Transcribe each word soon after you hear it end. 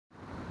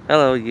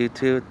Hello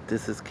YouTube,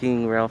 this is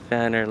King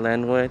Railfanner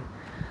Lenwood,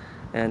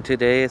 and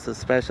today is a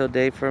special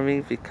day for me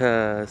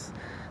because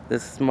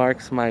this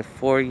marks my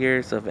 4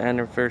 years of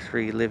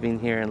anniversary living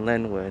here in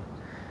Lenwood.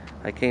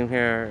 I came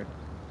here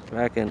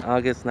back in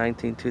August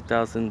 19,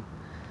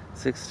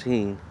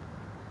 2016,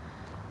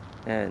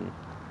 and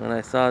when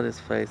I saw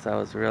this place I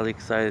was really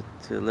excited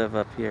to live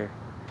up here.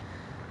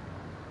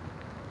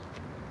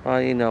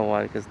 Well, you know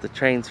why, because the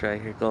trains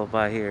right here go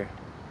by here.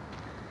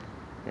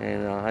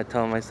 And I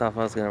told myself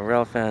I was going to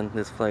railfan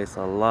this place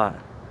a lot.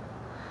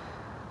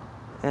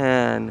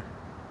 And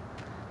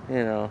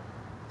you know,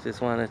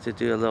 just wanted to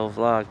do a little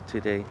vlog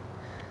today.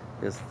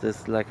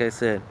 This, like I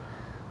said,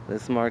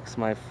 this marks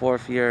my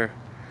 4th year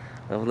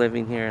of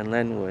living here in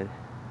Lenwood.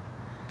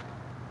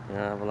 You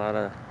know, I have a lot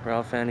of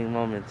rail fanning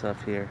moments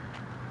up here.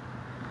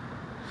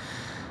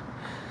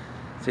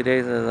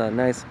 Today's a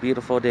nice,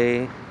 beautiful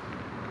day. You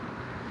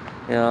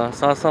know, I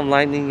saw some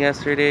lightning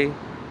yesterday,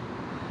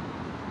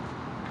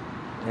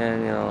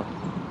 and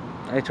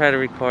I tried to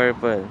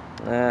record, but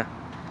I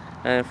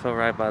didn't feel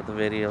right about the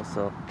video.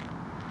 So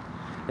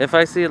if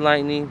I see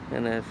lightning,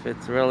 and if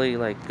it's really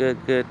like good,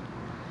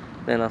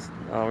 then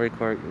I'll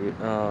record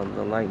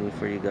the lightning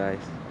for you guys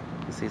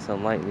to see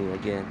some lightning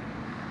again.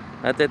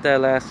 I did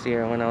that last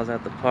year when I was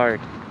at the park.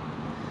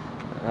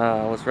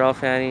 I was rail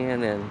fanning,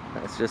 and then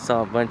I just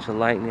saw a bunch of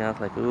lightning. I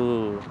was like,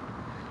 ooh,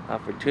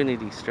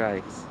 opportunity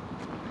strikes.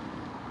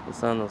 The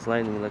sun was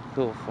lightning looked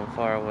cool from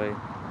far away.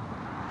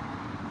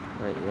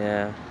 But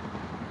yeah.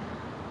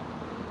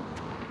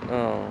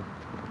 Oh.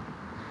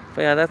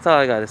 But yeah, that's all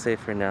I gotta say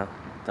for now.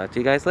 Talk to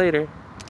you guys later.